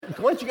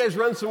Why don't you guys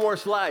run some more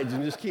slides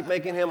and just keep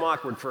making him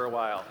awkward for a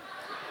while?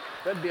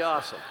 That'd be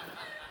awesome.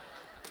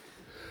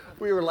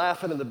 We were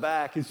laughing in the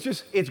back.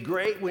 It's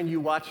great when you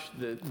watch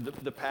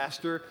the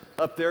pastor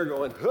up there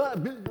going,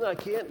 I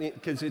can't,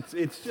 because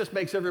it just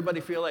makes everybody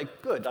feel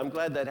like, good, I'm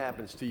glad that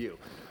happens to you,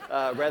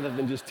 rather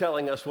than just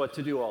telling us what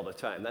to do all the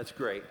time. That's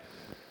great.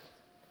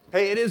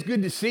 Hey, it is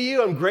good to see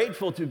you. I'm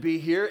grateful to be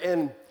here.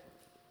 And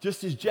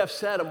just as Jeff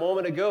said a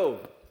moment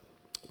ago,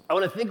 I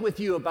want to think with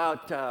you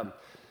about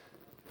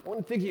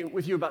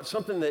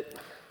something that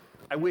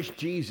I wish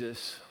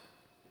Jesus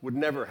would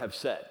never have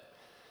said.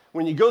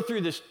 When you go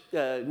through this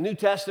New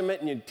Testament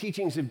and your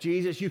teachings of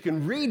Jesus, you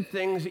can read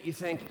things that you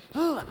think,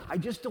 I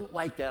just don't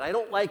like that. I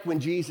don't like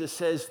when Jesus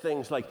says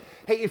things like,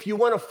 hey, if you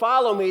want to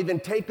follow me, then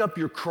take up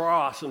your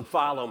cross and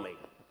follow me.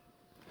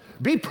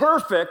 Be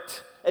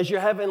perfect as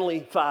your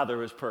heavenly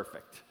Father is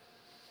perfect.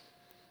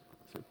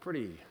 Those are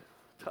pretty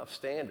tough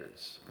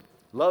standards.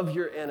 Love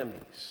your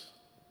enemies.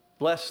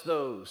 Bless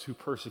those who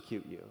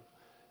persecute you.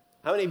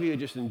 How many of you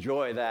just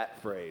enjoy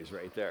that phrase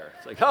right there?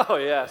 It's like, oh,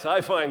 yes,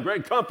 I find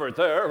great comfort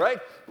there, right?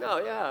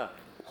 No, yeah.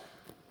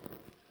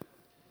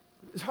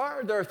 It's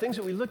hard. There are things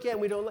that we look at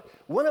and we don't like.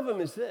 One of them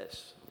is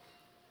this,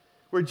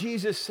 where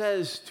Jesus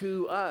says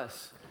to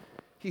us,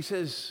 he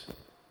says,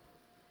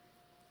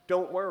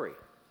 don't worry.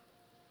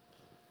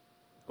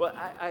 Well,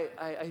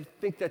 I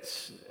think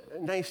that's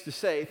nice to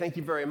say. Thank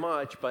you very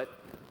much. But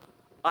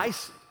I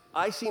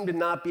seem to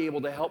not be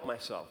able to help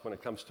myself when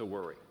it comes to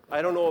worry.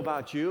 I don't know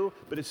about you,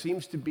 but it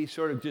seems to be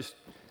sort of just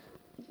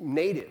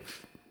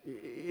native,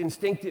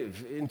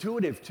 instinctive,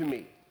 intuitive to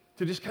me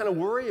to just kind of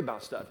worry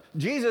about stuff.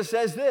 Jesus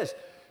says this.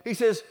 He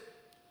says,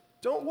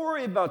 don't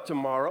worry about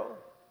tomorrow.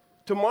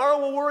 Tomorrow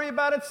will worry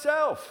about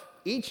itself.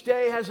 Each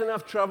day has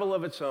enough trouble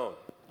of its own.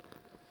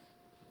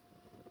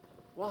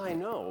 Well, I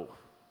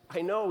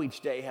know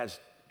each day has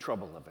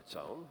trouble of its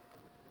own.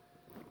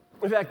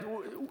 In fact,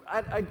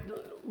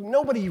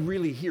 nobody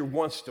really here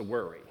wants to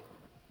worry.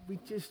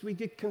 We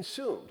get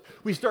consumed.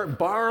 We start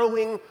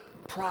borrowing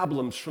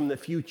problems from the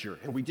future,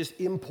 and we just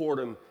import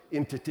them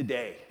into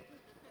today.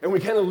 And we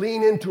kind of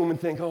lean into them and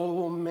think,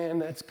 oh, man,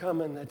 that's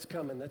coming,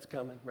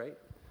 right?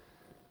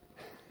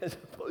 As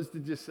opposed to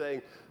just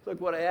saying, look,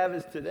 what I have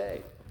is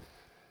today.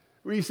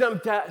 We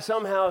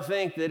somehow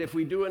think that if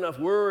we do enough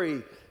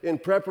worry in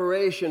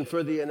preparation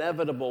for the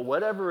inevitable,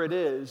 whatever it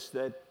is,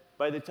 that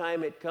by the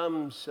time it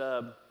comes,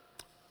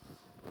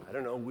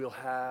 we'll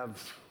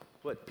have,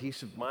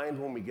 peace of mind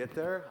when we get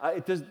there?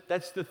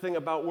 That's the thing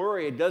about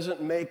worry. It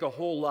doesn't make a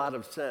whole lot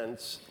of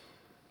sense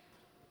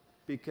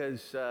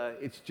because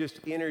it's just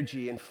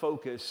energy and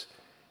focus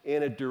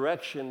in a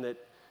direction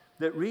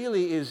that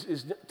really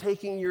is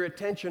taking your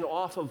attention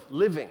off of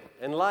living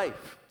and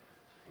life.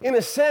 In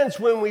a sense,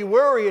 when we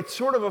worry, it's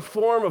sort of a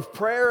form of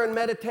prayer and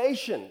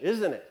meditation,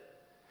 isn't it?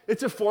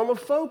 It's a form of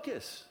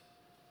focus.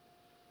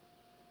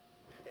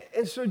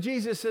 And so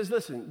Jesus says,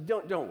 listen,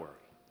 don't worry.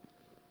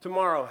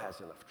 Tomorrow has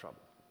enough trouble.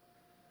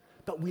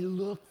 But we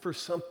look for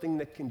something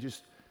that can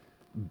just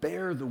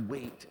bear the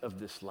weight of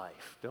this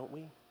life, don't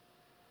we?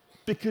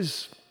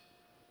 Because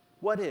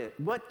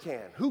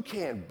who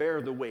can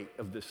bear the weight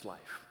of this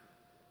life?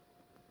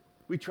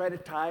 We try to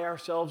tie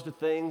ourselves to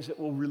things that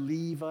will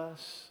relieve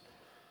us,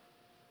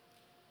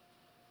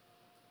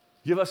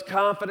 give us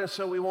confidence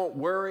so we won't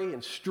worry,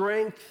 and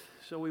strength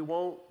so we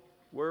won't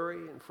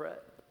worry and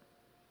fret.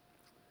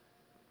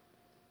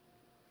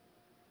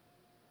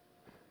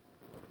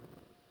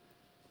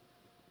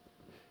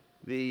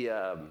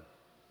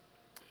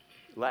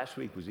 Last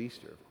week was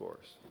Easter, of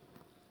course.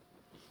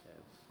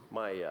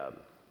 My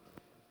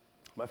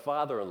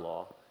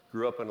father-in-law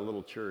grew up in a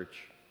little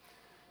church.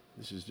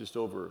 This is just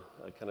over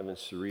kind of in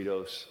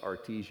Cerritos,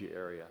 Artesia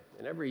area.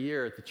 And every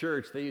year at the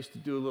church, they used to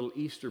do a little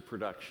Easter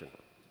production.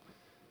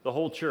 The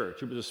whole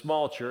church. It was a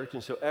small church,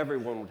 and so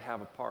everyone would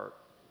have a part.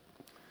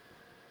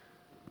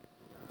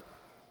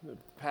 The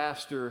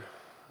pastor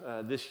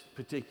this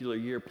particular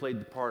year played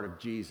the part of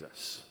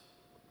Jesus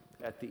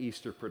at the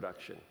Easter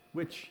production,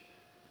 which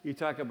you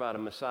talk about a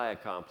Messiah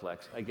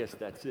complex. I guess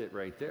that's it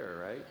right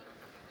there, right?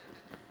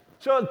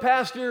 So the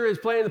pastor is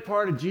playing the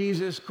part of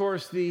Jesus. Of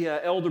course, the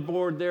elder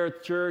board there at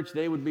the church,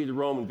 they would be the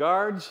Roman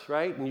guards,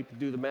 right? And you could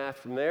do the math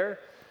from there.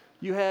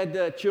 You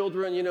had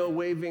children,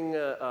 waving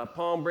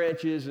palm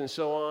branches and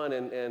so on,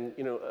 and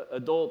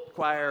adult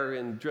choir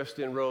and dressed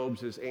in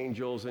robes as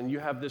angels. And you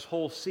have this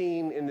whole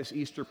scene in this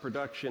Easter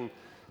production.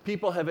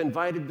 People have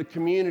invited the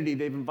community.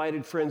 They've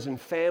invited friends and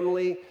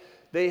family.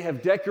 They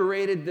have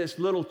decorated this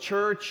little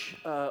church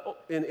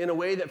in a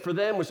way that for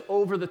them was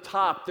over the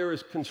top. There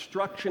is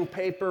construction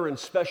paper and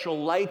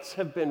special lights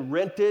have been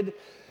rented,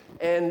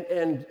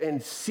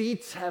 and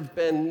seats have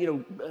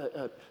been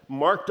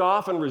marked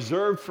off and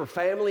reserved for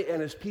family.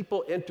 And as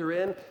people enter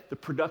in, the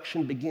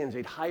production begins.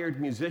 They'd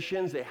hired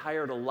musicians. They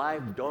hired a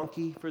live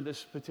donkey for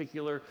this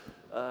particular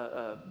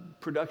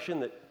production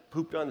that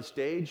pooped on the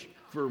stage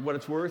for what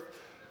it's worth.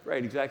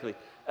 Right, exactly.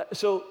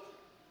 So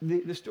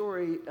the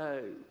story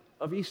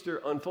of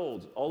Easter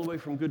unfolds all the way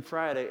from Good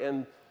Friday,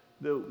 and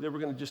they were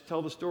going to just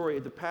tell the story.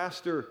 The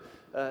pastor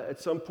at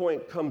some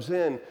point comes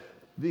in.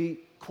 The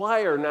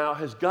choir now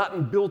has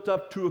gotten built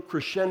up to a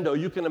crescendo.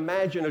 You can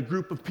imagine a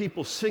group of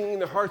people singing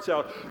their hearts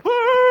out,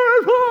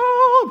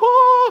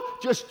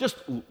 just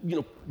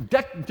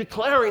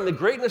declaring the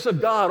greatness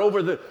of God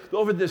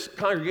over this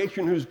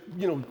congregation who's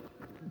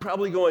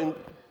probably going,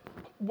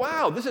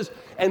 wow, this is,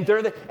 and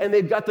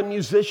they've got the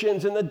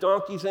musicians and the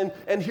donkeys and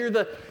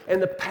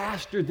the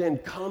pastor then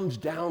comes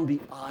down the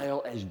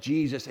aisle as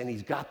Jesus, and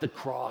he's got the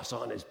cross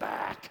on his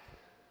back.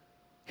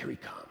 Here he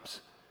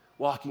comes,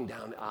 walking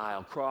down the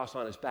aisle, cross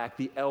on his back.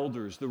 The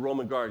elders, the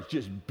Roman guards,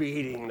 just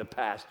beating the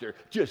pastor,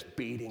 just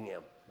beating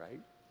him,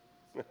 right?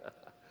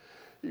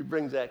 He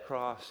brings that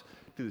cross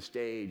to the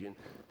stage, and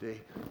they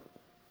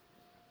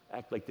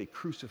act like they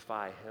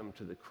crucify him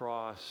to the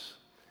cross.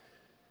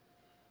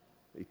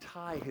 They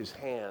tie his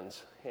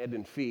hands, hand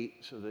and feet,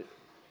 so that,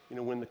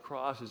 when the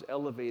cross is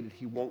elevated,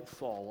 he won't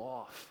fall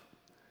off.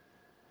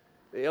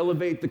 They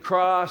elevate the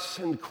cross,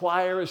 and the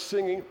choir is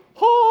singing,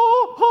 ho,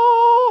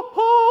 ho,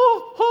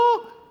 ho,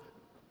 ho.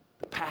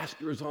 The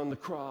pastor is on the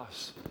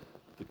cross.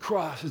 The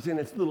cross is in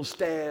its little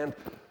stand.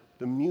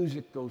 The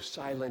music goes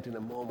silent in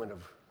a moment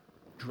of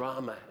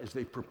drama as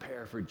they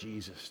prepare for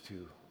Jesus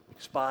to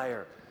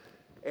expire.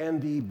 And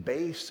the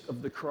base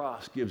of the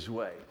cross gives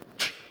way.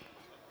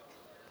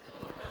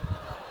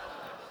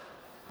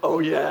 Oh,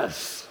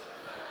 yes.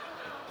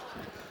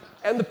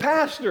 And the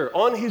pastor,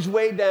 on his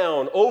way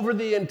down, over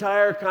the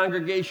entire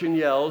congregation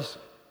yells,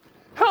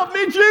 "Help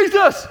me,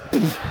 Jesus!"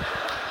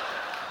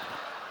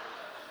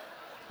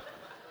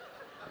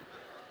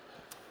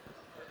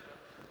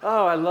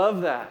 Oh, I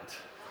love that.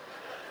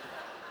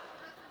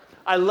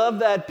 I love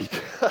that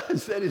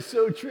because that is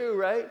so true,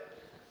 right?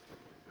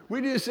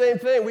 We do the same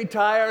thing. We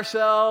tie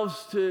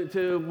ourselves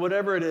to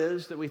whatever it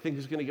is that we think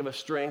is going to give us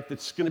strength,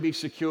 that's going to be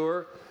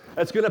secure,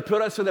 that's going to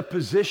put us in a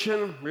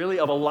position, really,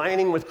 of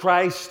aligning with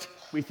Christ,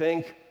 we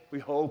think, we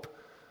hope.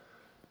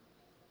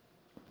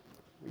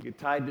 We get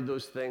tied to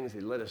those things. They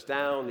let us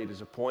down. They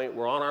disappoint.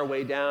 We're on our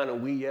way down,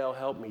 and we yell,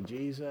 "Help me,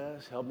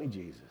 Jesus. Help me,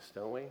 Jesus,"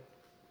 don't we?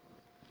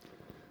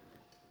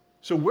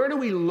 So where do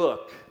we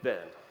look,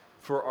 then,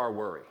 for our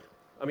worry?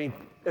 I mean,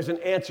 as an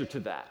answer to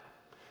that.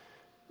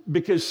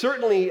 Because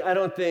certainly, I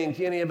don't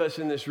think any of us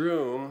in this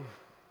room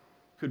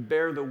could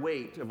bear the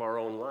weight of our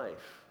own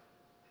life.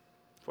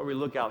 That's why we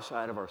look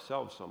outside of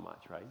ourselves so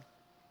much, right?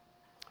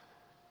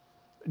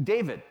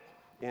 David,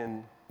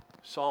 in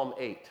Psalm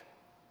 8,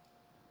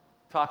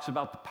 talks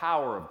about the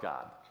power of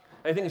God.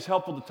 I think it's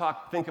helpful to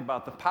think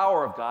about the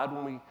power of God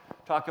when we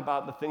talk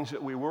about the things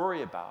that we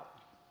worry about.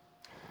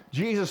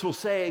 Jesus will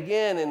say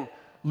again in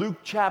Luke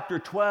chapter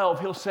 12,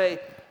 he'll say,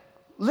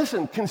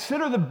 "Listen,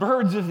 consider the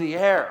birds of the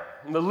air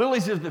and the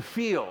lilies of the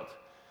field.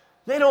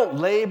 They don't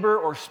labor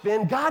or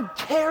spin. God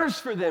cares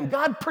for them.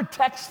 God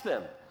protects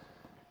them.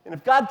 And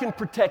if God can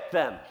protect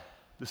them,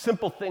 the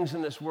simple things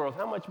in this world,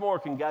 how much more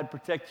can God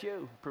protect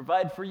you,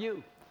 provide for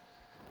you?"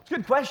 It's a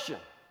good question.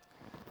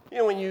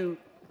 When you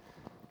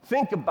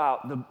think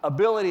about the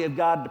ability of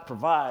God to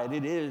provide,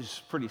 it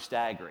is pretty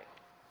staggering.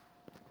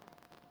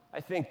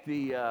 I think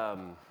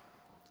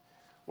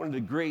one of the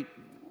great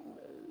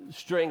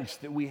strengths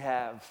that we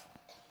have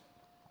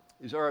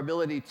is our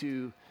ability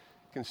to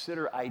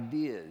consider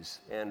ideas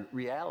and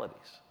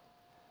realities.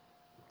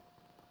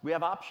 We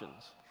have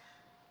options.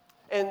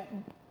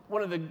 And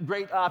one of the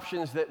great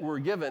options that we're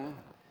given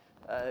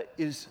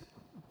is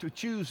to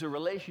choose a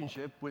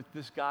relationship with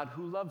this God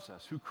who loves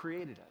us, who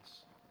created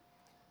us.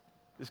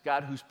 This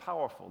God who's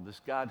powerful, this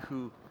God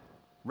who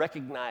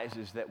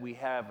recognizes that we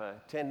have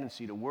a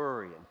tendency to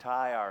worry and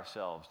tie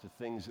ourselves to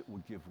things that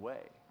would give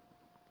way.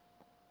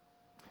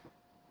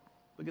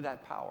 Look at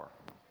that power.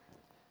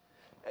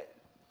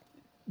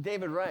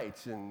 David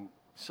writes in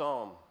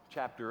Psalm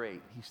chapter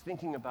 8, he's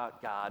thinking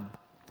about God,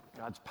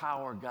 God's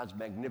power, God's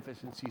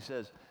magnificence. He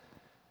says,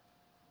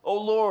 "O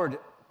Lord,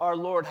 our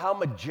Lord, how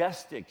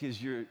majestic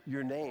is your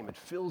name. It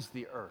fills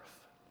the earth."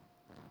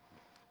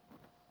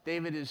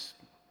 David has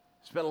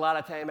spent a lot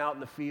of time out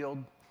in the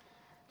field.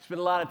 He spent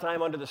a lot of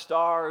time under the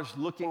stars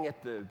looking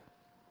at the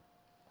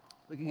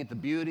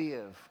beauty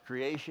of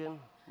creation.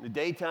 In the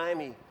daytime,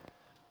 he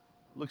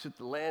looks at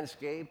the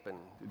landscape and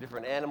the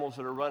different animals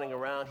that are running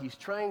around. He's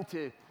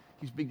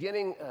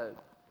beginning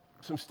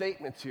some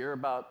statements here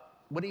about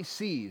what he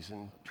sees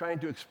and trying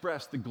to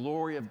express the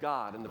glory of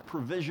God and the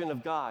provision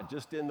of God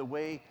just in the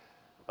way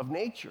of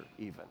nature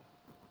even.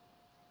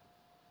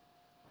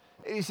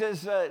 And he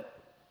says,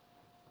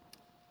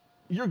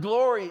 your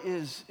glory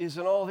is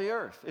in all the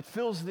earth. It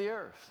fills the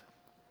earth.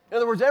 In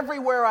other words,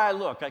 everywhere I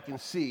look, I can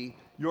see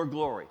your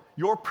glory,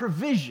 your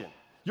provision,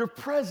 your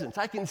presence.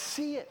 I can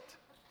see it.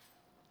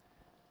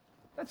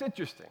 That's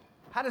interesting.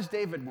 How does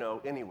David know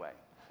anyway?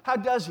 How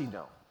does he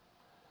know?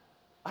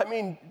 I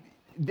mean,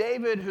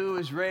 David, who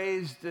is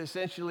raised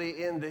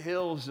essentially in the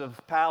hills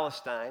of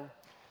Palestine,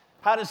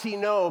 how does he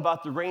know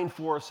about the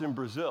rainforests in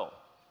Brazil?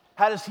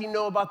 How does he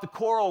know about the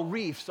coral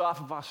reefs off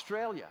of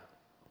Australia?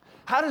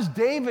 How does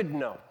David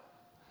know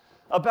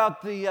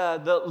about the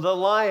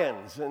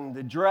lions and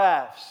the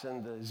giraffes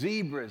and the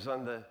zebras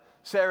on the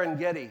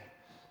Serengeti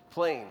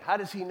Plain. How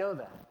does he know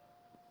that?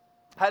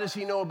 How does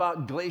he know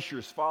about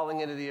glaciers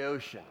falling into the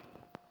ocean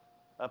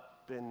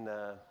up in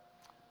the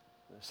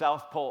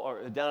South Pole,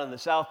 or down in the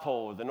South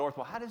Pole or the North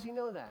Pole? How does he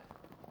know that?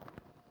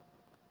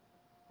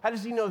 How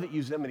does he know that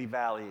Yosemite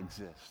Valley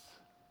exists?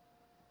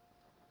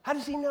 How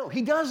does he know?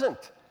 He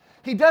doesn't.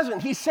 He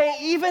doesn't. He's saying,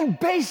 even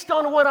based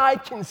on what I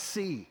can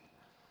see,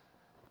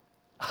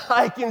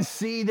 I can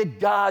see that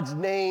God's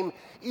name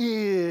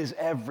is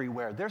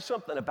everywhere. There's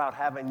something about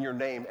having your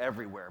name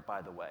everywhere,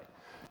 by the way.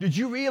 Did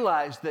you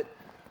realize that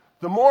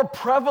the more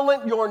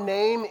prevalent your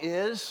name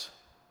is,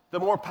 the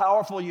more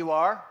powerful you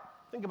are?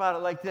 Think about it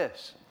like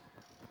this.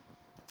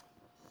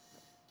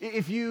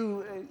 If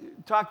you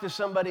talk to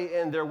somebody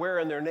and they're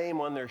wearing their name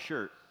on their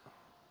shirt,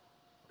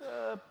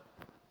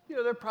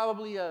 they're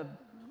probably a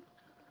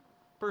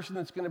person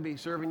that's going to be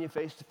serving you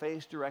face to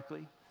face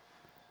directly.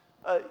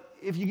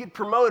 If you get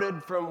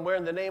promoted from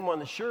wearing the name on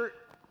the shirt,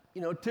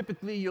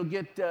 typically you'll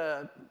get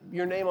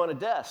your name on a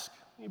desk.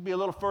 You'll be a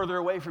little further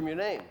away from your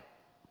name.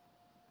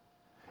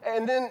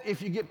 And then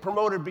if you get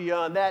promoted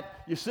beyond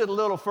that, you sit a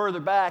little further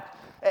back,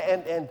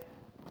 and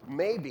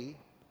maybe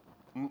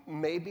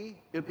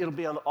it'll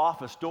be on the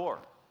office door.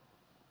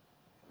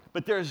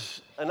 But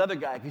there's another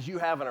guy, because you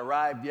haven't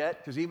arrived yet,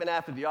 because even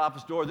after the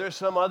office door, there's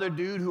some other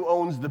dude who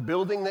owns the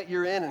building that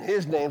you're in, and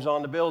his name's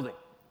on the building.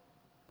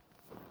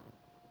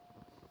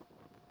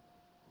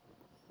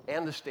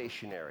 And the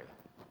stationery.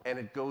 And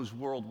it goes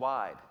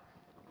worldwide.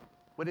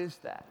 What is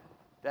that?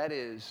 That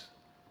is,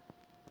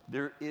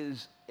 there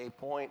is a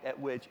point at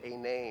which a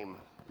name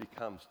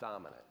becomes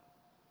dominant.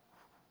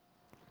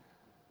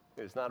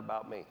 It's not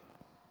about me.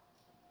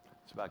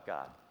 It's about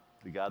God,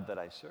 the God that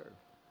I serve.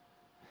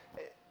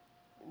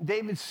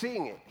 David's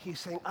seeing it. He's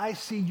saying, I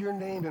see your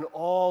name in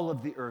all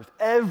of the earth,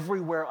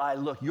 everywhere I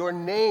look. Your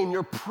name,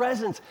 your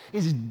presence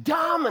is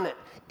dominant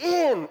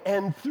in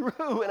and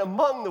through and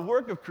among the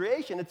work of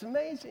creation. It's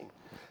amazing.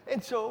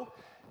 And so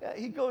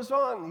he goes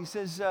on. He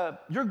says,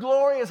 your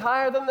glory is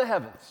higher than the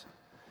heavens.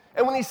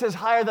 And when he says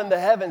higher than the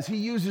heavens, he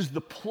uses the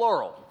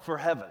plural for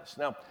heavens.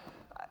 Now,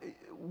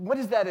 what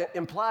does that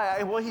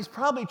imply? Well, he's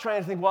probably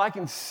trying to think, well, I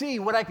can see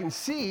what I can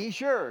see,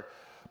 sure.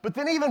 But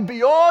then even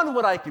beyond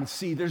what I can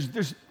see,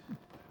 there's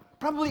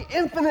probably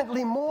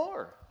infinitely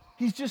more.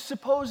 He's just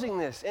supposing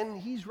this, and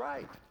he's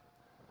right.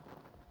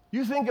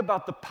 You think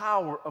about the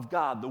power of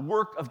God, the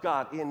work of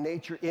God in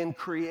nature, in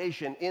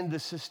creation, in the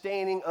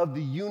sustaining of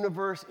the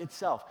universe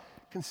itself.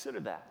 Consider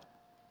that.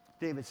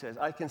 David says,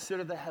 I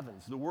consider the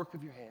heavens, the work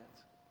of your hands.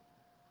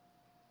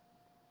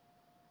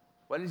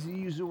 Why does he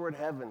use the word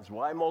heavens?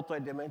 Why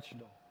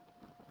multidimensional?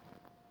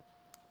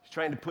 He's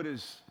trying to put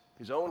his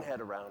own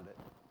head around it.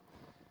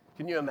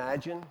 Can you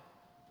imagine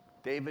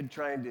David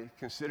trying to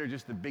consider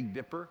just the Big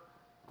Dipper?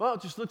 Well,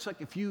 it just looks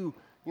like a few,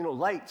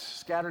 lights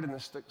scattered in the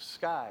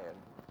sky, and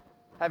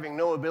having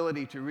no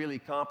ability to really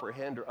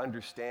comprehend or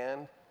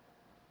understand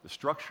the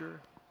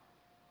structure,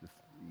 the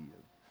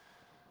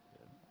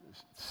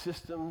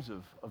systems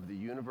of the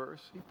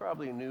universe. He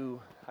probably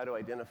knew how to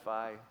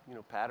identify,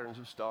 patterns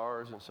of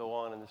stars and so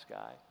on in the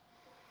sky.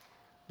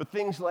 But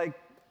things like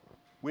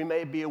we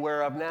may be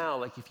aware of now,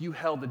 like if you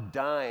held a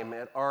dime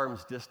at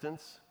arm's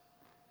distance,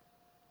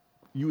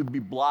 you would be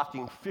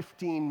blocking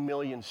 15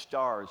 million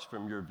stars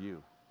from your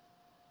view.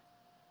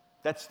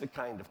 That's the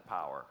kind of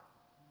power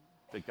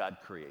that God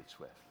creates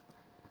with.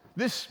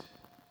 This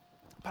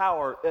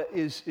power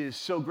is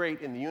so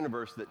great in the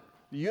universe that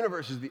the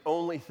universe is the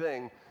only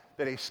thing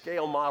that a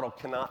scale model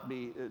cannot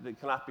be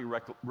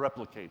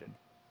replicated.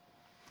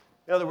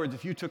 In other words,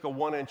 if you took a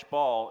 1-inch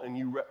ball and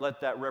you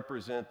let that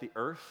represent the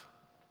Earth,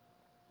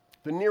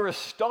 the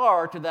nearest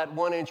star to that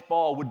 1-inch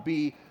ball would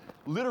be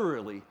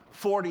literally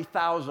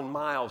 40,000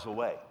 miles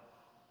away.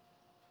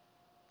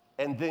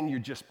 And then you're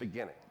just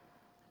beginning.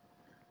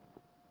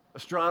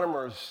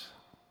 Astronomers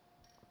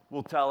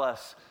will tell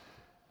us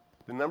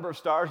the number of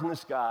stars in the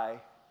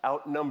sky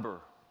outnumber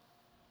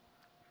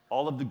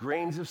all of the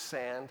grains of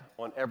sand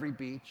on every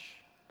beach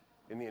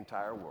in the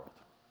entire world.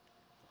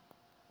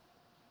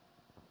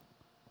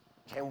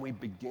 Can we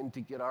begin to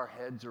get our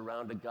heads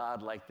around a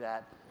God like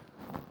that?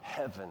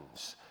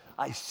 Heavens,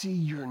 I see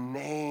your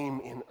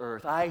name in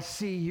earth. I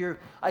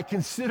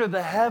consider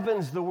the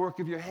heavens the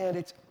work of your hand.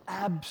 It's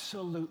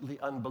absolutely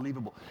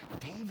unbelievable.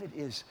 David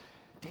is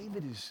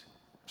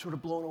sort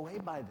of blown away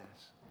by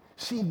this,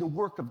 seeing the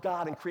work of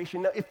God in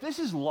creation. Now, if this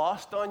is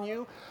lost on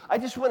you, I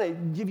just want to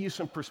give you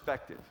some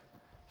perspective.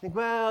 Think,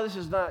 well, this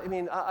is not,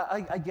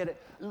 I get it.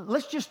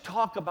 Let's just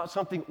talk about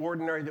something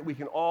ordinary that we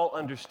can all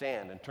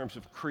understand in terms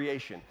of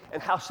creation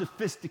and how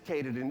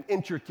sophisticated and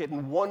intricate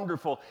and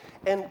wonderful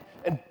and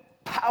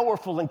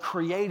powerful and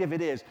creative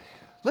it is.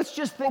 Let's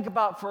just think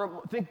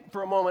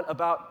for a moment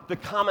about the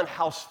common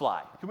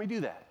housefly. Can we do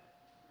that?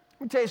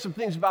 Let me tell you some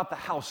things about the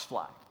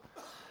housefly.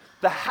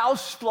 The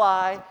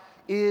housefly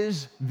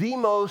is the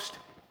most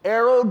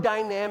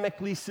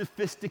aerodynamically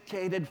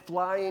sophisticated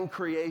flying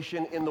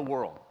creation in the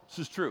world. This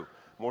is true.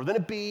 More than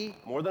a bee,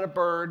 more than a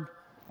bird,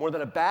 more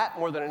than a bat,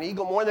 more than an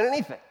eagle, more than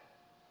anything.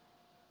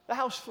 The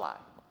housefly.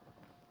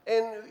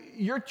 And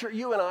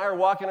you and I are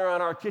walking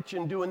around our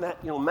kitchen doing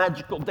that,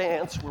 magical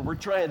dance where we're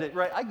trying to,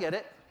 right? I get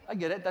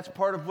it. That's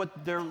part of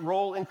what their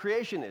role in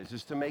creation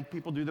is to make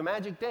people do the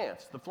magic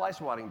dance, the fly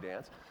swatting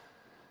dance.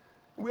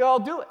 We all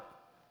do it.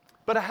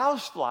 But a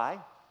housefly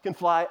can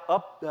fly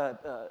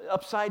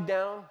upside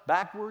down,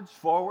 backwards,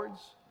 forwards.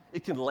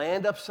 It can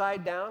land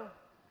upside down.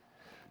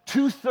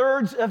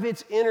 2/3 of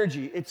its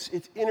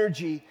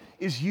energy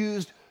is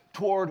used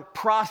toward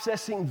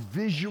processing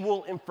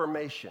visual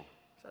information.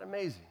 Is that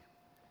amazing?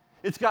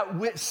 It's got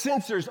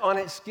sensors on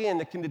its skin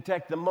that can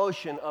detect the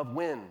motion of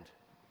wind.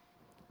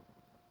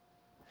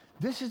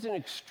 This is an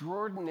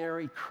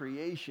extraordinary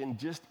creation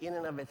just in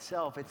and of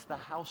itself. It's the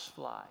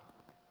housefly.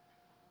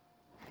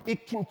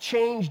 It can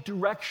change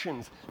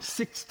directions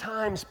 6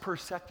 times per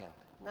second.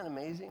 Isn't that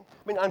amazing?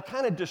 I mean, I'm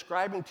kind of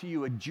describing to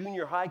you a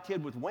junior high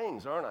kid with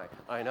wings, aren't I?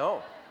 I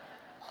know.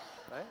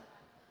 Right?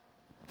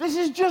 This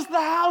is just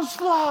the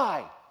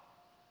housefly.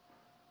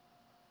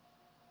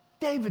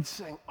 David's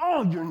saying,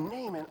 oh, your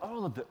name in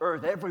all of the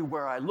earth.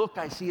 Everywhere I look,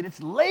 I see it.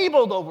 It's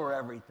labeled over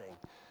everything.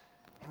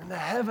 And in the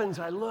heavens,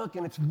 I look,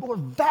 and it's more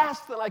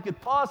vast than I could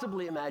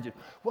possibly imagine.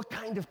 What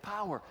kind of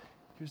power?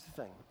 Here's the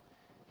thing.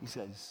 He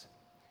says,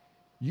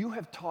 you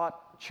have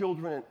taught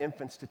children and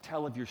infants to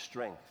tell of your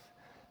strength,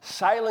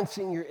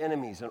 silencing your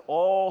enemies and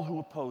all who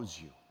oppose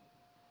you.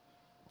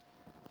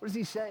 What is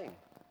he saying?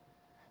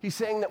 He's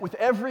saying that with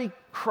every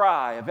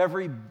cry of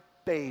every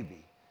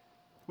baby,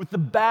 with the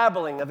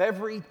babbling of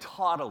every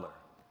toddler,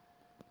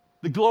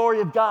 the glory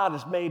of God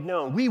is made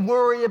known. We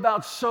worry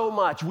about so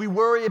much. We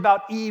worry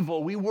about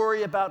evil. We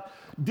worry about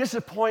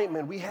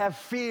disappointment. We have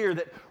fear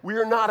that we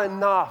are not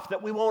enough,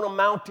 that we won't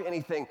amount to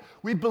anything.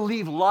 We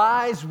believe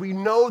lies. We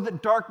know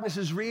that darkness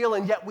is real,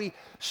 and yet we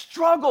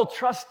struggle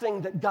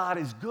trusting that God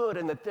is good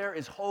and that there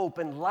is hope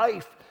and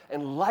life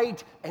and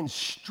light and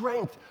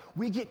strength.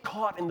 We get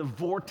caught in the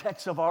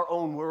vortex of our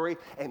own worry,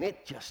 and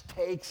it just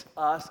takes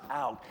us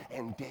out.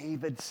 And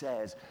David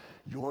says,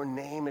 your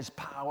name is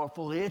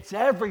powerful. It's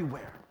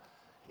everywhere.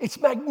 It's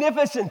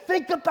magnificent.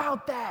 Think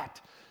about that.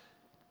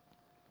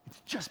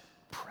 It's just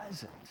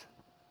present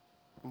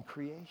in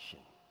creation.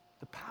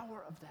 The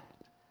power of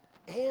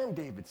that. And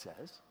David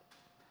says,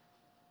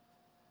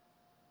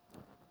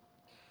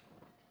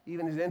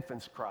 even as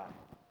infants cry,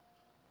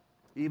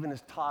 even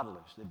as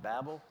toddlers, they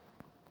babble.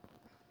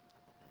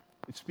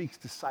 It speaks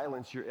to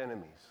silence your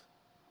enemies.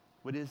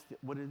 What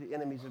are the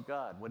enemies of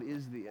God? What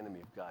is the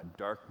enemy of God?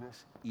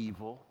 Darkness,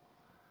 evil,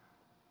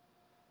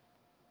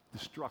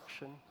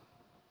 destruction.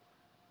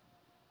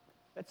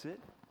 That's it.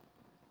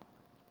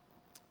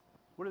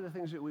 What are the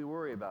things that we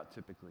worry about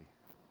typically?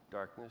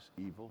 Darkness,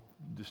 evil,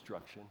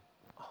 destruction.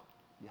 Oh,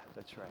 yeah,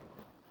 that's right.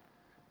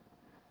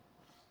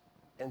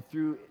 And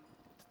through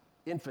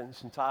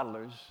infants and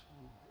toddlers,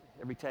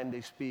 every time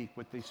they speak,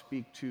 what they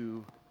speak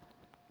to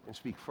and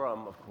speak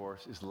from, of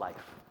course, is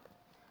life.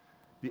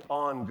 The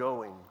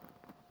ongoing,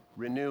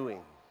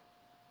 renewing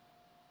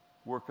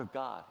work of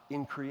God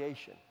in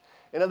creation.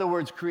 In other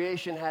words,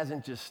 creation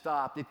hasn't just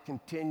stopped, it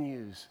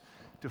continues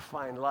to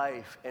find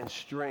life and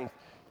strength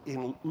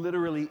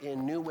literally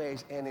in new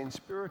ways and in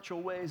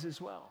spiritual ways as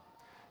well.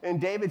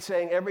 And David's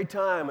saying every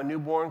time a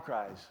newborn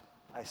cries,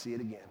 I see it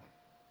again.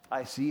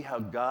 I see how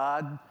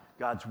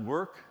God's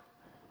work,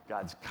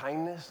 God's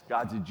kindness,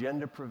 God's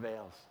agenda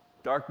prevails.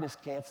 Darkness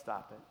can't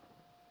stop it.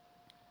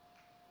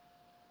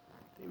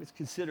 David's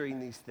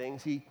considering these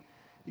things. He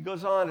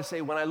goes on to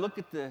say, when I look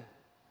at the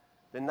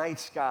night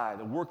sky,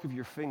 the work of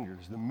your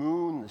fingers, the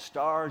moon, the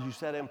stars you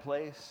set in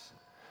place,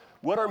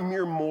 what are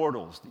mere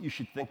mortals that you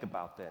should think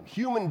about them?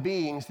 Human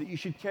beings that you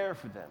should care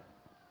for them.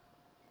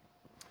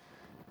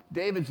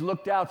 David's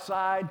looked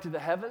outside to the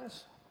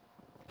heavens.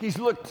 He's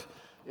looked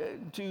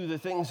to the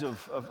things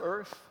of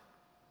earth.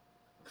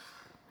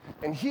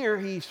 And here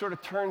he sort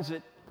of turns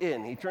it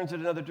in. He turns it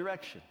another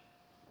direction.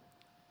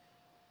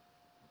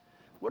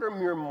 What are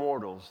mere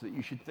mortals that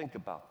you should think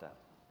about them?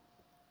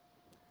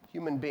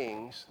 Human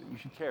beings that you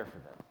should care for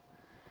them.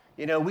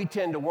 You know, we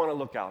tend to want to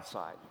look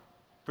outside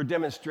for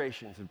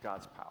demonstrations of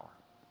God's power,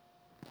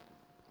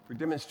 for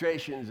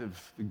demonstrations of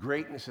the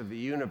greatness of the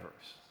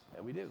universe.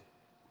 And we do.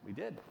 We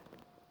did.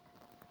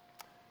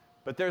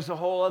 But there's a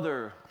whole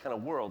other kind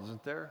of world,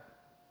 isn't there?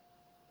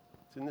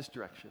 It's in this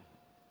direction.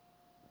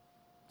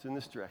 It's in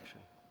this direction.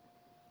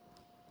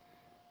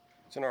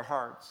 It's in our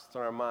hearts. It's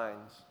in our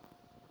minds.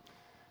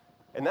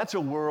 And that's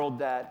a world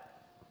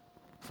that,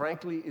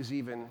 frankly, is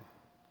even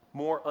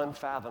more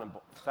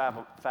unfathomable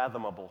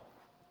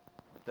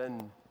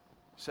than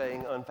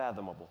saying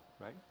unfathomable,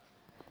 right?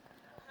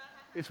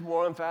 It's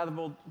more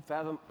unfathomable.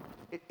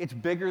 It's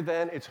bigger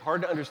than, it's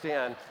hard to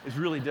understand. It's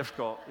really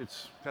difficult.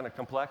 It's kind of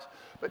complex.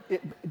 But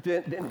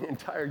than the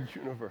entire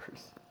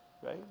universe,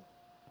 right?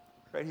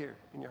 Right here,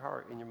 in your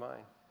heart, in your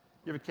mind.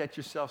 You ever catch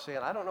yourself saying,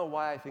 I don't know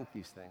why I think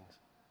these things.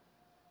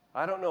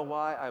 I don't know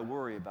why I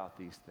worry about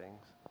these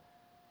things.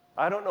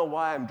 I don't know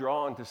why I'm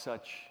drawn to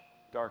such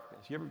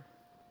darkness. You ever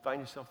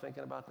find yourself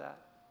thinking about that?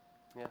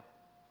 Yeah.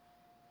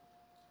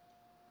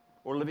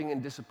 Or living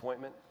in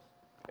disappointment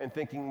and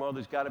thinking, well,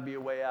 there's got to be a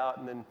way out,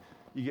 and then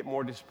You get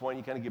more disappointed.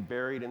 You kind of get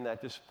buried in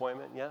that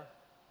disappointment, yeah?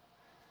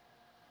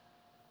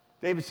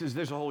 David says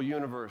there's a whole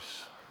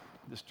universe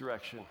this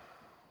direction,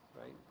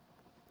 right?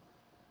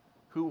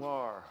 Who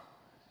are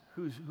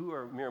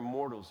mere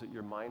mortals that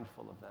you're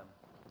mindful of them?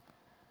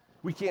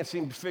 We can't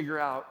seem to figure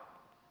out,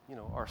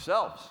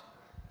 ourselves.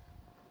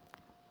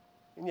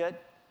 And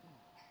yet,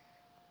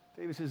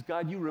 David says,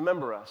 God, you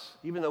remember us.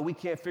 Even though we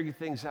can't figure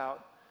things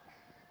out,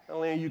 not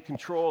only are you in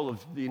control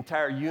of the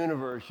entire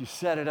universe, you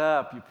set it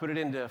up, you put it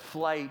into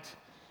flight,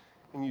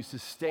 and you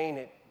sustain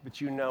it,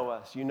 but you know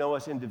us. You know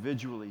us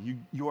individually.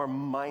 You are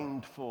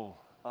mindful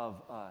of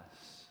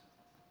us.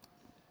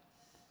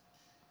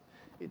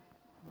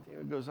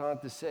 David goes on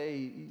to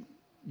say,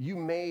 you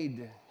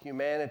made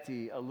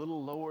humanity a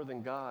little lower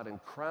than God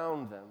and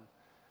crowned them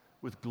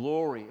with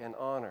glory and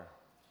honor.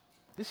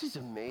 This is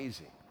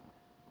amazing.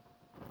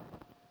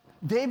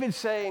 David's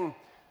saying,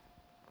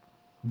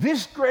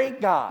 this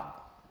great God,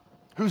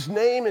 whose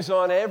name is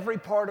on every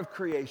part of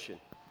creation,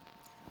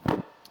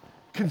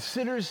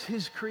 considers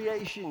his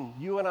creation,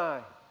 you and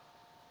I,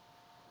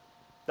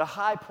 the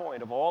high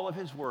point of all of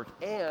his work.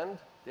 And,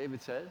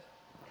 David says,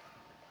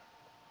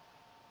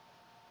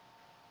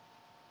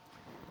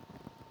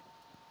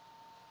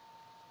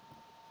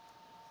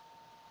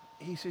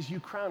 he says, you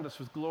crowned us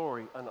with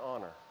glory and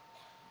honor.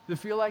 Does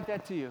it feel like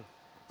that to you?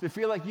 Does it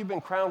feel like you've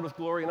been crowned with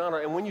glory and honor?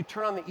 And when you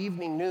turn on the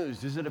evening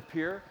news, does it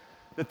appear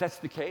that that's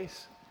the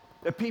case?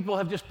 That people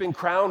have just been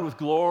crowned with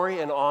glory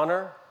and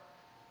honor?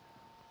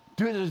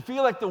 Does it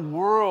feel like the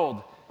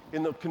world,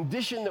 in the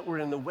condition that we're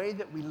in, the way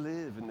that we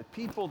live, and the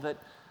people that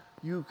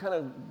you kind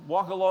of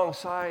walk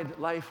alongside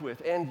life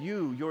with, and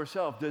you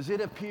yourself, does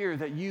it appear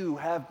that you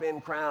have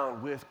been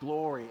crowned with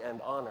glory and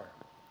honor?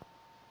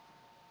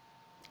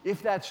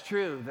 If that's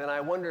true, then I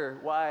wonder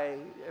why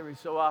every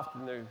so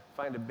often they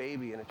find a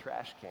baby in a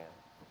trash can.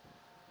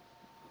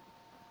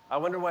 I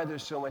wonder why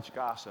there's so much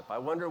gossip. I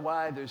wonder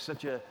why there's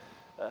such a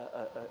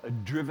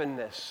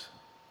drivenness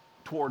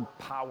toward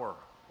power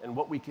and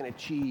what we can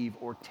achieve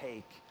or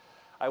take.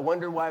 I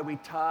wonder why we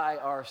tie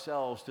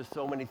ourselves to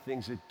so many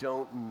things that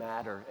don't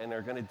matter and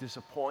are going to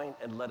disappoint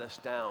and let us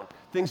down.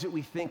 Things that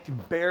we think can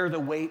bear the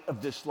weight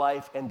of this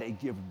life and they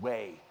give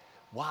way.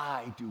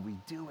 Why do we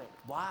do it?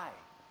 Why?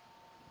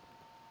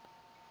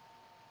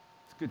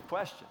 It's a good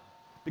question.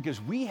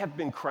 Because we have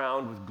been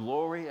crowned with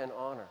glory and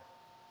honor.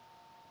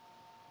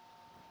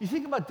 You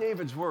think about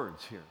David's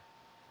words here.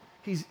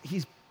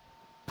 He's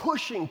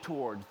pushing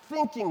toward,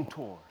 thinking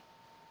toward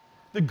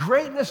the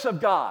greatness of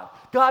God,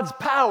 God's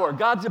power,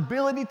 God's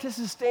ability to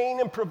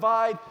sustain and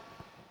provide.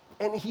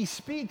 And he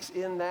speaks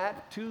in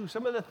that to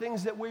some of the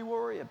things that we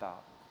worry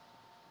about.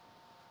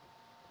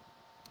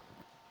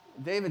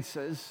 David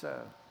says,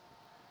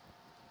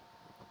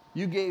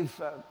 you gave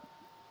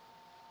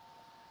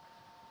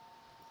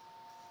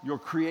your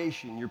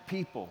creation, your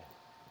people,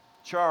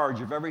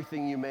 charge of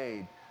everything you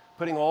made,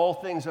 putting all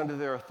things under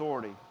their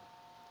authority.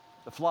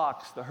 The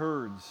flocks, the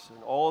herds,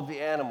 and all of the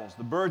animals,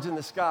 the birds in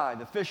the sky,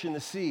 the fish in the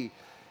sea,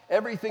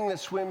 everything that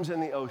swims in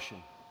the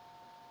ocean,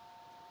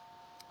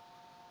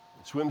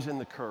 it swims in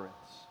the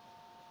currents.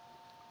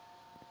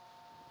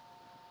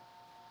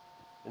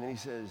 And then he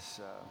says,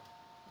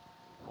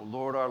 O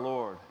Lord, our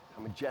Lord,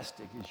 how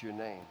majestic is your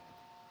name.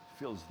 It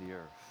fills the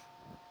earth.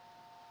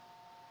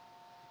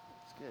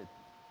 It's good.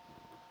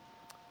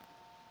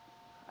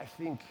 I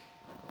think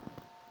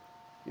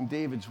in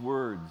David's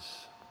words,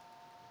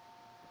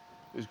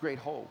 there's great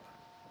hope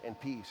and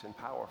peace and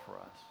power for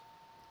us.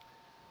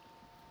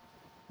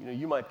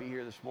 You might be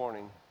here this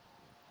morning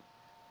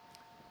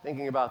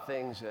thinking about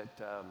things that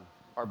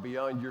are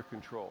beyond your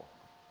control,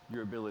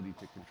 your ability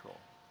to control.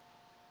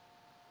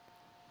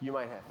 You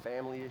might have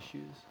family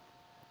issues.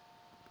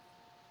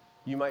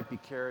 You might be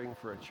caring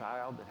for a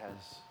child that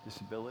has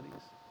disabilities.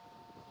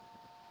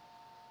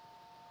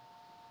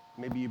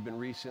 Maybe you've been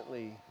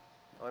recently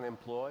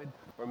unemployed,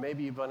 or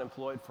maybe you've been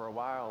unemployed for a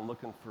while and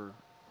looking for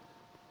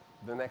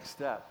the next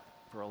step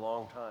for a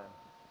long time.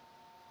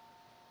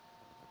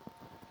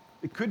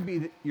 It could be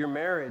that your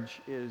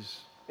marriage is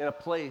in a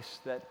place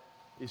that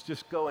is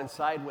just going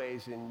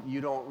sideways and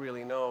you don't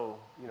really know,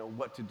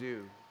 what to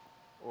do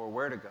or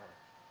where to go.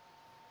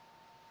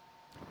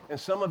 And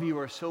some of you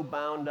are so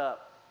bound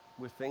up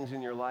with things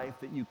in your life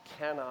that you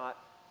cannot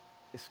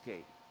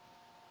escape.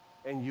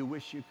 And you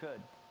wish you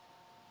could.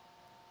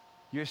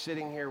 You're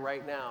sitting here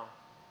right now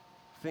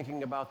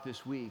thinking about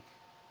this week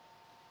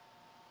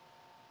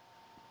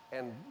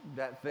and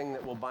that thing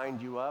that will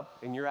bind you up,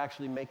 and you're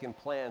actually making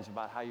plans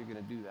about how you're going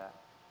to do that.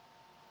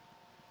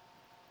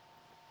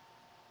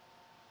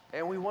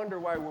 And we wonder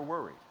why we're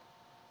worried.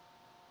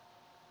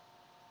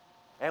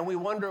 And we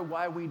wonder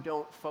why we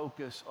don't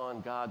focus on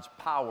God's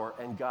power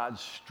and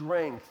God's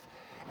strength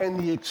and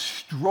the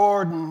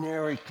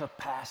extraordinary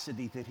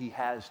capacity that he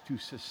has to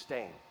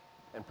sustain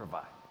and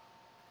provide.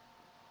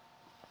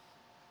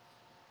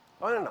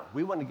 Oh, no.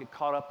 We want to get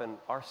caught up in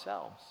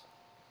ourselves.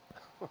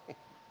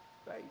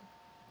 Right?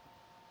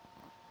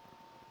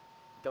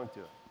 Don't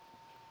do it.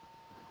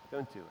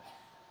 Don't do it.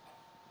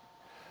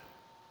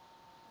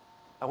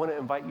 I want to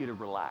invite you to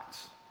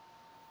relax.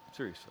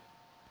 Seriously.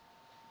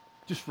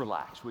 Just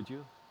relax, would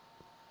you?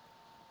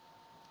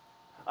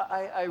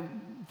 I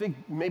think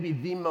maybe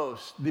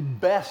the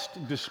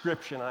best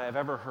description I have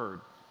ever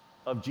heard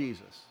of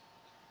Jesus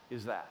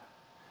is that.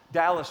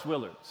 Dallas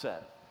Willard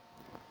said,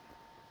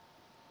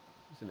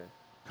 in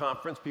a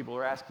conference, people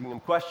are asking him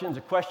questions.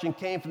 A question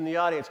came from the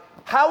audience,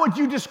 how would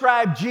you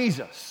describe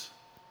Jesus?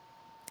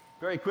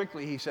 Very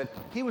quickly he said,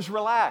 he was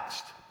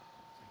relaxed.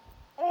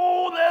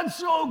 Oh, that's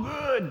so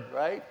good,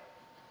 right?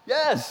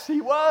 Yes,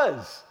 he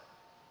was.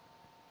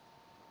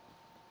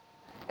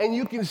 And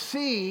you can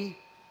see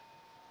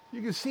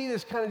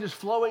this kind of just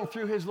flowing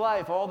through his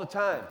life all the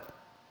time.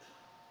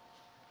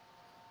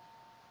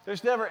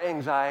 There's never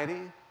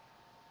anxiety.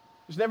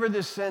 There's never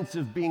this sense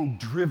of being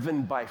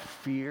driven by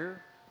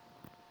fear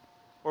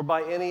or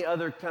by any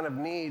other kind of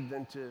need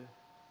than to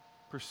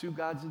pursue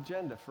God's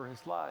agenda for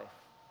his life.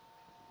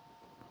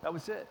 That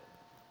was it.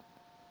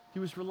 He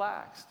was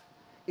relaxed.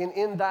 And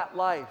in that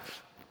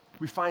life,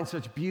 we find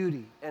such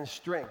beauty and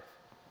strength.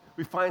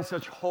 We find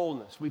such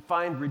wholeness. We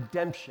find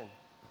redemption.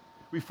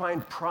 We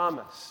find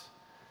promise.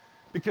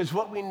 Because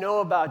what we know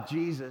about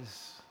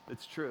Jesus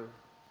that's true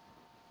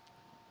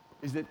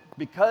is that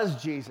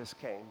because Jesus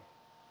came,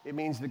 it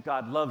means that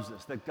God loves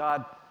us, that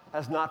God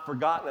has not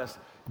forgotten us.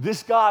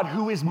 This God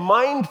who is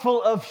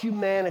mindful of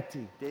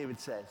humanity, David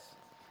says,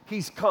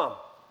 he's come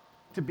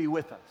to be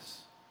with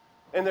us.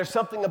 And there's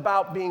something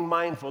about being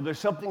mindful. There's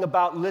something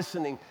about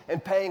listening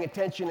and paying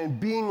attention and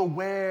being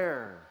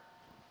aware,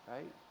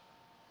 right?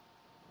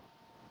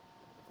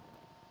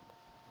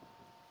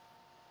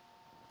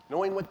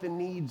 Knowing what the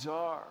needs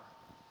are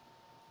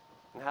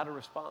and how to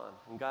respond.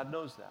 And God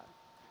knows that.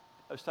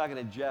 I was talking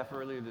to Jeff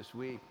earlier this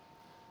week,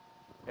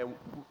 and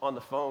on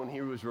the phone,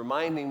 he was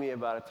reminding me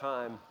about a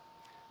time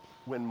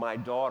when my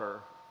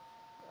daughter,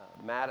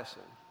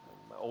 Madison,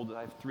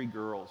 I have 3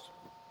 girls.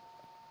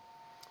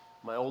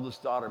 My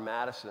oldest daughter,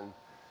 Madison,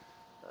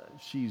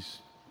 she's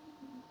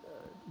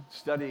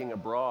studying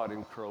abroad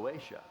in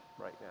Croatia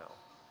right now.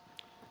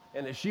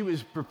 And as she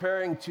was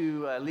preparing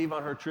to leave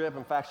on her trip,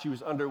 in fact, she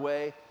was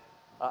underway,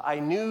 I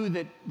knew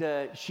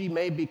that she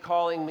may be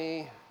calling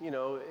me,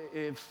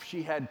 if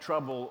she had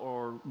trouble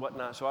or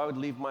whatnot. So I would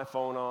leave my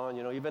phone on,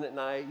 even at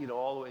night,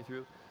 all the way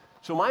through.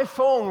 So my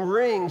phone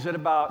rings at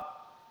about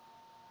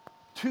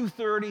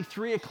 2:30,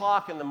 3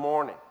 o'clock in the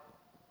morning.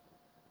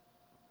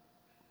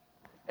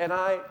 And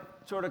I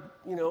sort of,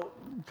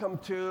 come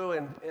to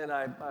and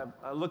I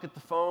look at the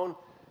phone,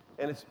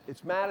 and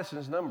it's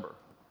Madison's number.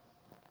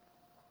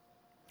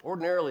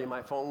 Ordinarily,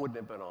 my phone wouldn't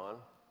have been on.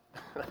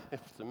 If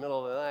it's the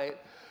middle of the night,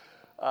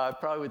 I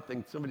probably would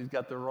think somebody's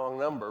got the wrong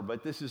number,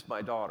 but this is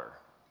my daughter.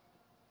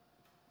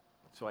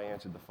 So I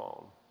answered the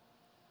phone.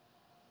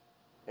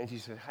 And she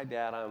said, "Hi,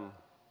 Dad, I'm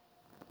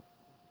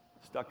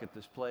stuck at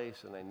this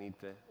place, and I need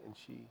to," and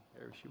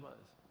there she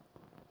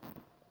was.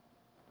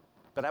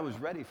 But I was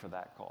ready for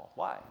that call.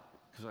 Why?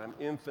 Because I'm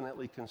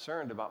infinitely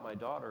concerned about my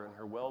daughter and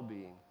her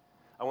well-being.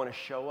 I want to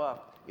show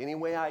up any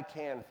way I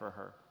can for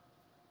her.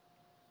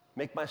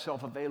 Make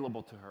myself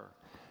available to her.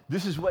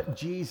 This is what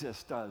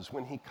Jesus does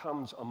when he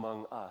comes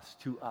among us,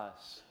 to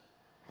us.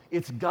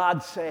 It's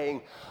God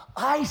saying,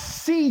 I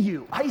see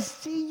you. I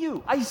see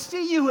you. I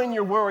see you in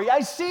your worry. I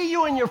see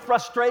you in your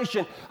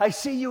frustration. I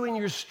see you in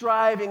your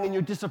striving and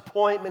your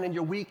disappointment and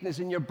your weakness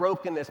and your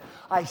brokenness.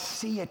 I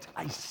see it.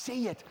 I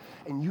see it.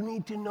 And you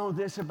need to know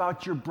this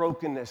about your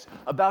brokenness,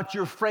 about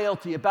your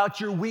frailty,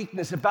 about your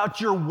weakness, about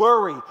your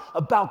worry,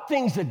 about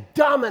things that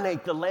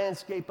dominate the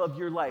landscape of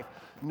your life.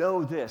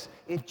 Know this.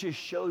 It just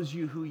shows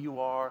you who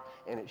you are,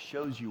 and it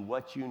shows you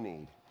what you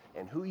need.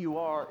 And who you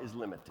are is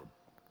limited.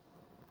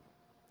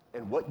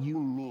 And what you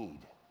need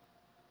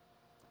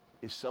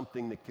is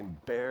something that can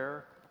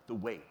bear the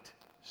weight,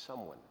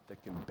 someone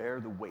that can bear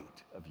the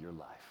weight of your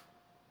life.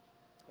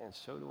 And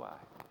so do I.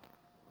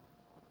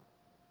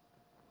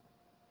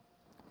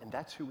 And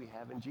that's who we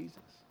have in Jesus.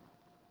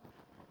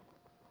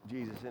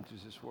 Jesus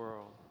enters this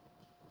world.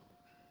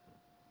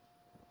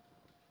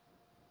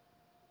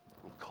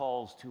 He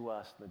calls to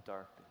us in the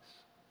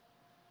darkness.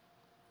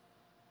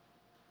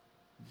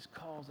 He just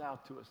calls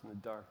out to us in the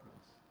darkness.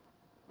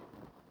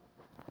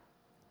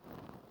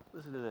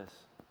 Listen to this.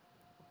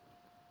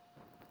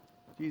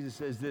 Jesus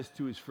says this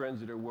to his friends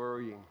that are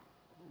worrying.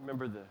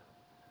 Remember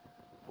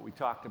what we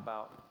talked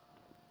about?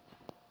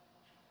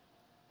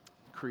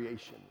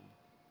 Creation,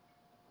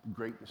 the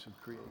greatness of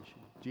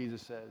creation.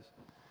 Jesus says,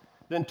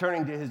 then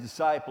turning to his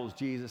disciples,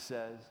 Jesus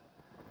says,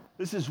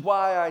 this is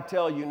why I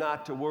tell you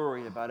not to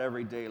worry about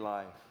everyday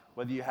life,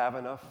 whether you have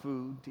enough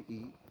food to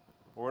eat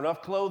or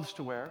enough clothes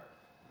to wear.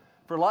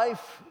 For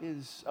life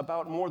is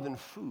about more than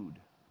food,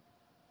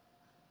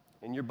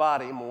 and your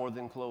body more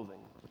than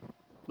clothing.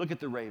 Look at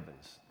the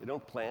ravens. They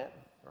don't plant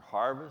or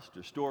harvest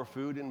or store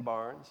food in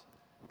barns.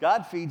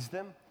 God feeds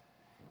them,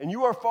 and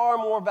you are far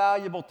more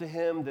valuable to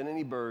him than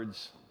any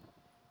birds.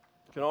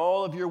 Can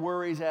all of your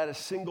worries add a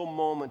single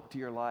moment to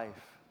your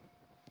life?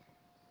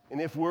 And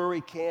if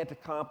worry can't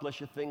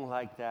accomplish a thing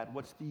like that,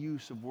 what's the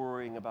use of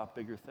worrying about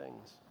bigger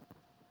things?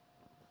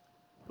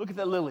 Look at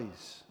the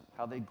lilies,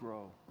 how they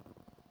grow.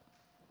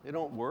 They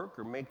don't work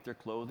or make their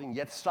clothing.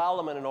 Yet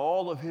Solomon in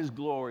all of his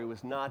glory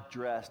was not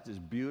dressed as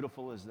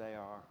beautiful as they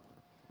are.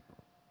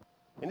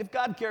 And if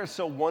God cares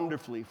so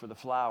wonderfully for the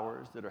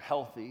flowers that are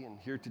healthy and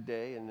here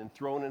today and then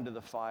thrown into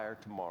the fire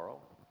tomorrow,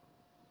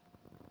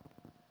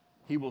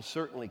 he will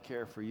certainly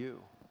care for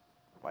you.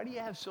 Why do you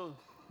have so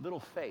little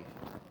faith?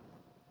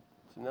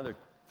 It's another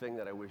thing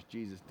that I wish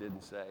Jesus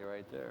didn't say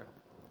right there.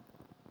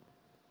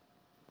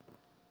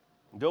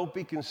 Don't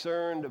be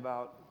concerned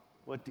about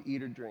what to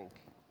eat or drink.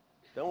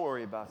 Don't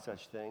worry about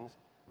such things.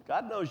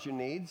 God knows your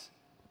needs.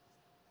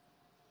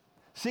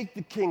 Seek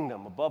the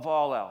kingdom above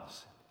all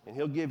else, and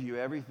he'll give you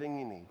everything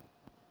you need.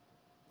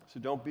 So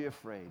don't be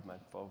afraid,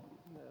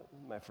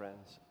 my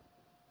friends.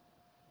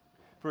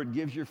 For it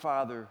gives your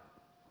Father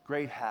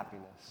great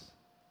happiness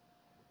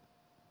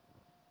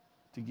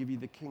to give you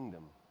the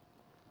kingdom.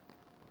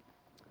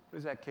 What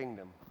is that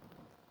kingdom?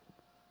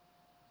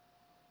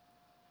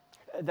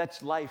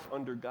 That's life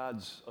under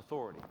God's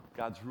authority,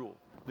 God's rule.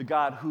 The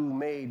God who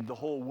made the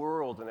whole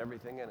world and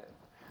everything in it.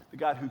 The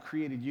God who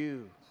created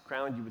you,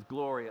 crowned you with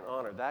glory and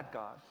honor. That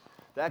God.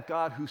 That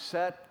God who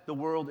set the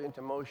world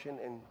into motion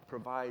and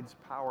provides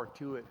power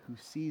to it, who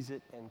sees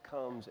it and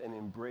comes and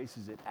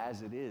embraces it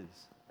as it is,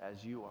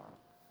 as you are.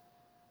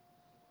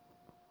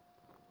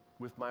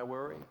 With my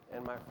worry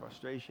and my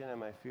frustration and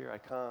my fear, I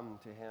come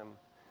to him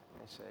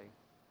and say,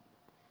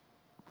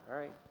 all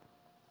right,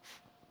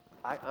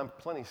 I'm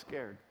plenty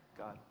scared,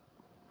 God.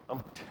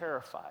 I'm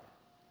terrified.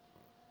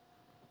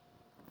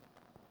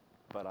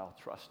 But I'll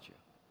trust you.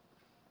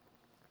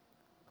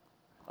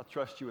 I'll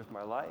trust you with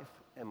my life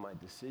and my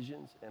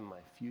decisions and my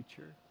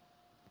future.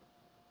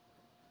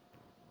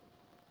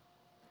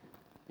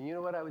 And you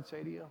know what I would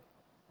say to you?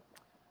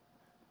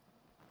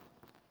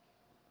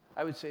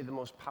 I would say the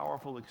most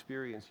powerful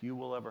experience you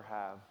will ever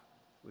have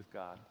with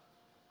God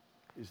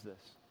is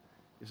this.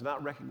 It's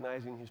not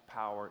recognizing his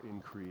power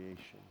in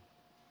creation.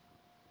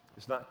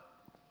 It's not,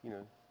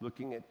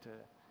 looking at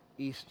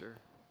Easter,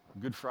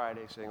 Good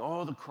Friday, saying,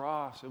 oh, the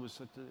cross,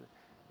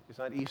 it's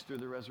not Easter,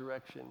 the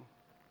resurrection.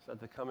 It's not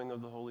the coming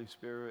of the Holy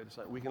Spirit. It's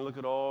not, we can look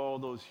at all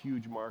those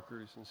huge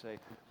markers and say,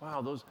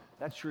 wow,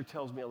 that sure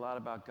tells me a lot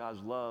about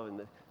God's love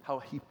and how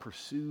he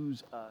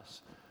pursues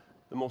us.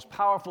 The most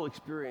powerful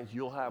experience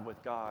you'll have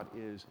with God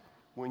is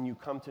when you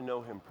come to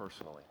know him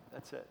personally.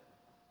 That's it.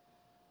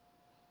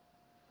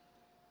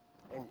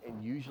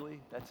 And usually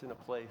that's in a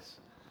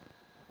place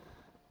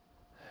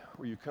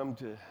where you come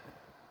to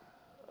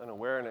an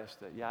awareness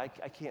that, I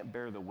can't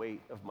bear the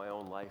weight of my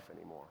own life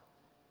anymore.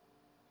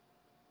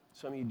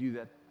 Some of you do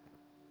that.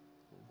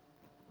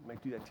 You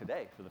might do that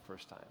today for the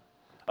first time.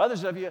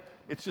 Others of you,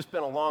 it's just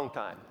been a long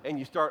time, and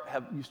you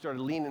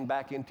started leaning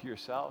back into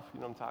yourself.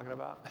 You know what I'm talking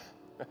about?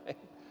 Right?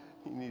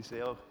 You need to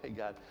say, oh, hey,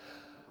 God,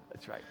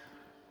 that's right.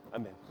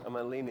 I'm going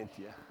to lean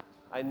into you.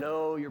 I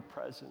know you're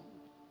present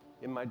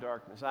in my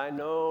darkness. I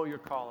know you're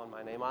calling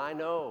my name. I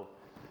know,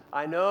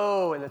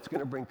 and it's going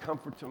to bring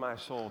comfort to my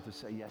soul to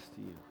say yes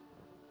to you.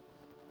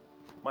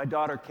 My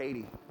daughter,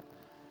 Katie,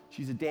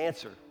 she's a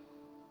dancer.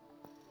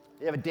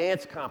 They have a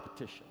dance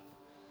competition,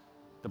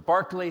 the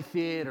Barclay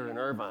Theater in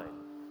Irvine.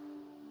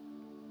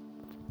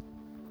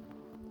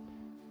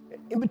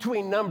 In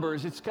between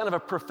numbers, it's kind of a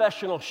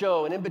professional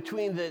show, and in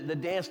between the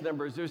dance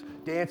numbers, there's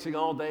dancing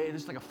all day.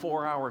 This is like a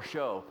 4-hour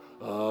show.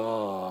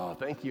 Oh,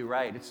 thank you,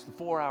 right. It's the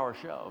 4-hour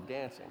show of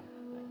dancing.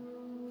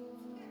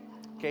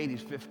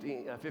 Katie's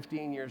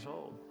 15 years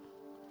old.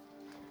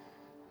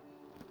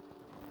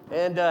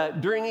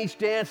 And during each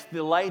dance,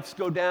 the lights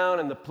go down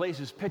and the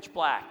place is pitch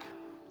black.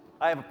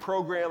 I have a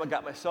program. I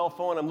got my cell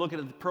phone. I'm looking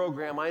at the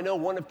program. I know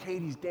one of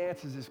Katie's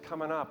dances is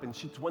coming up, and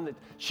it's one that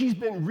she's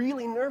been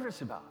really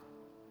nervous about.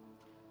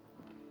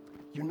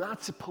 You're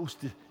not supposed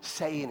to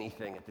say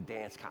anything at the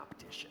dance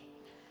competition.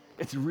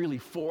 It's a really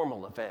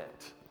formal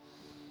event.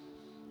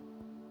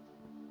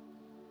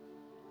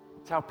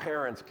 It's how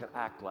parents can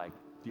act like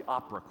the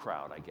opera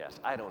crowd, I guess.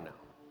 I don't know.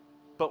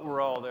 But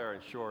we're all there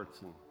in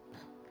shorts and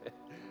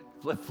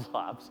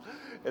flip-flops,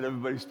 and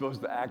everybody's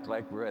supposed to act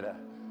like we're at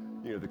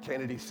the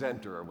Kennedy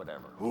Center or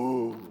whatever.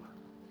 Ooh.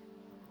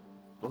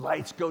 The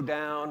lights go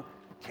down.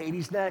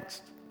 Katie's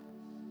next.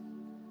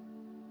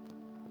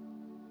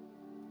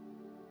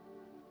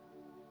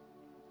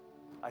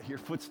 I hear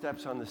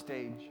footsteps on the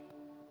stage.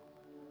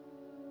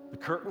 The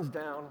curtain's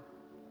down.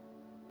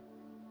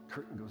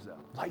 Curtain goes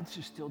up. Lights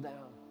are still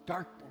down.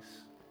 Darkness.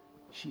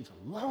 She's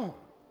alone.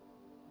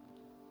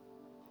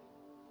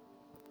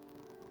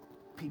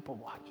 People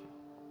watching.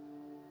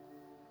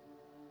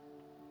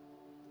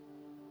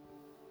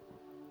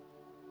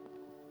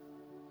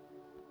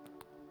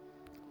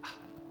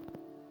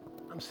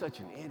 I'm such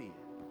an idiot.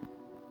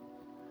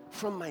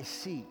 From my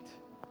seat.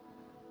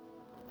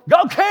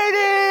 Go,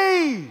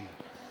 Katie!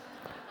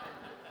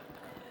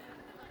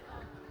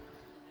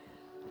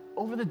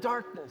 Over the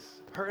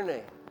darkness, her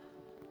name.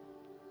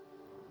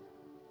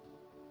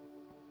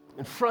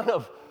 In front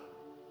of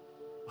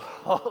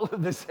all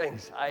of this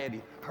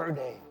anxiety, her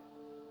name.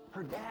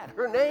 Her dad,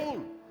 her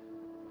name.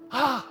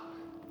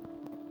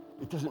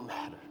 It doesn't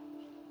matter.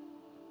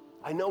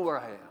 I know where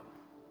I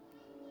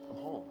am.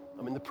 I'm home.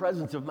 I'm in the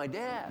presence of my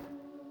dad.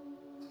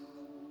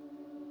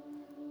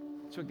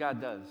 That's what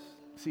God does.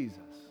 Sees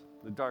us.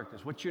 The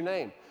darkness. What's your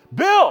name?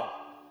 Bill!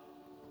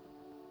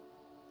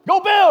 Go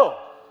Bill!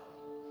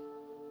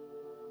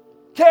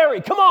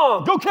 Carrie, come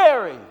on, go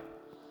Carrie!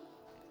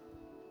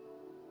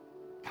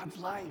 God's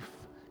life,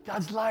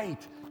 God's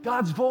light,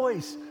 God's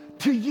voice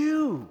to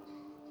you.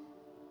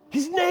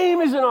 His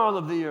name is in all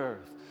of the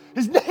earth.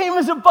 His name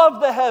is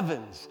above the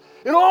heavens,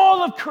 in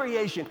all of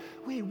creation.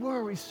 We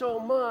worry so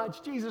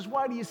much. Jesus,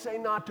 why do you say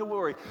not to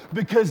worry?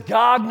 Because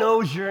God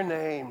knows your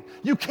name.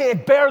 You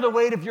can't bear the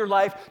weight of your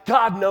life.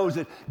 God knows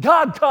it.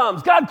 God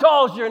comes. God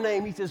calls your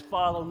name. He says,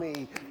 follow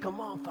me.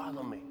 Come on,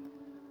 follow me.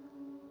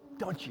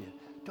 Don't you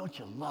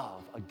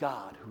love a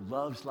God who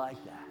loves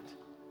like that?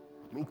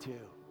 Me too.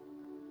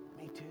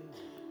 Me too.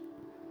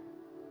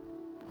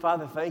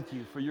 Father, thank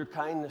you for your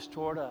kindness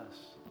toward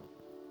us.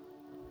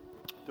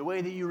 The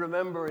way that you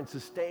remember and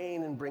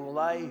sustain and bring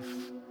life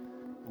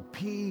and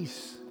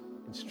peace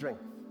and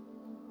strength.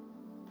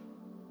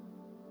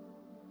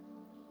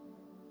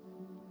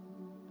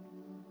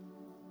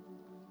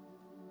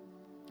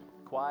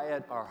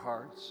 Quiet our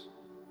hearts.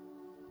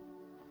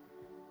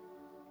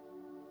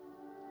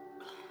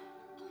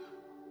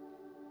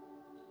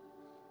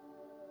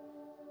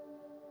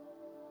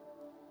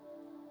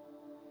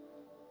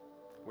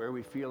 Where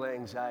we feel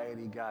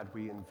anxiety, God,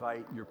 we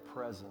invite your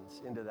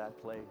presence into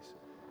that place.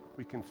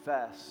 We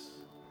confess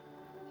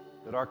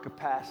that our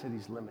capacity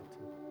is limited.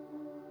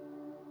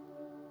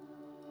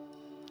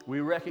 We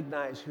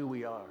recognize who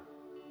we are,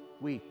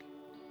 weak.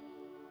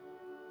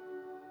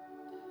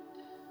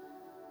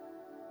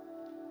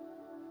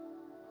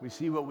 We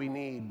see what we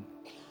need,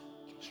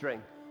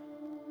 strength,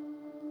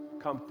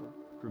 comfort,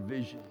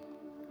 provision.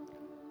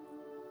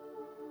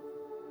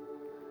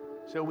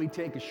 So we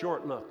take a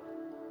short look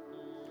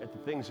at the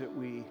things that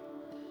we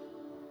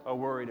are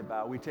worried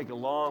about. We take a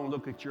long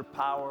look at your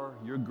power,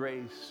 your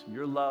grace,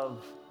 your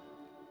love.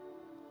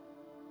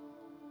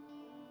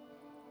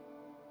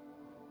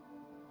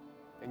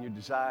 And your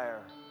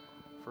desire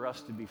for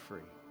us to be free.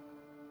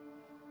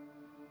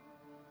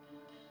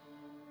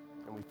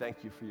 And we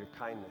thank you for your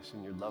kindness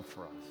and your love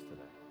for us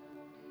today.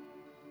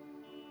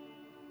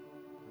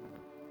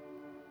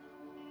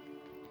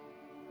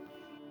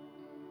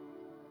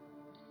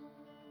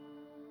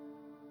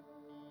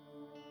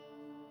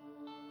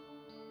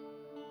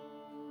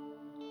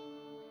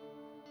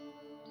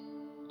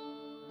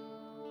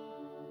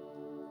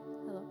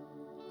 Hello.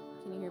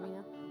 Can you hear me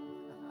now?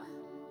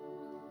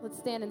 Let's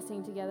stand and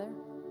sing together.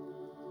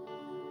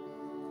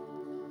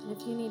 And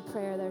if you need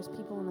prayer, there's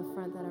people in the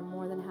front that are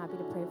more than happy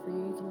to pray for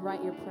you. You can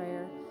write your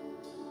prayer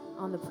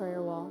on the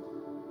prayer wall.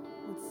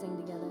 Let's sing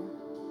together.